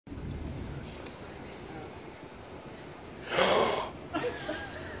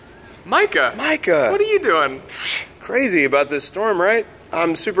Micah. Micah. What are you doing? Crazy about this storm, right?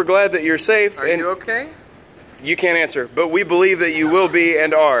 I'm super glad that you're safe. Are you okay? You can't answer, but we believe that you will be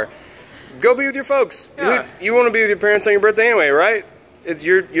and are. Go be with your folks. Yeah. You want to be with your parents on your birthday anyway, right?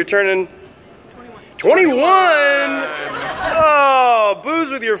 You're turning 21. Oh,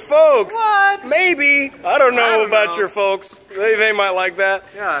 booze with your folks. What? Maybe. I don't know about know. your folks. They might like that.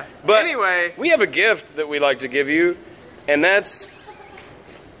 Yeah. But anyway, we have a gift that we like to give you, and that's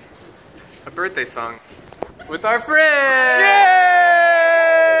a birthday song with our friend.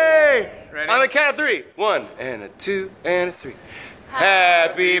 Yay! Ready? On the count of 3. 1 and a 2 and a 3.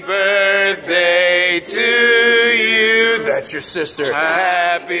 Happy birthday to you. That's your sister.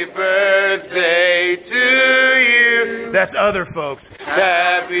 Happy birthday to you. That's other folks.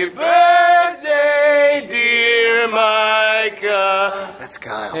 Happy birthday, dear Micah. That's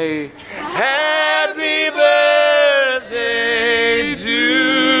Kyle. Hey. Happy birthday to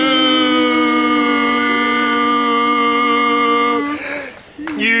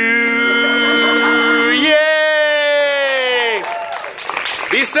you. Yay!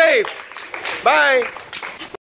 Be safe. Bye.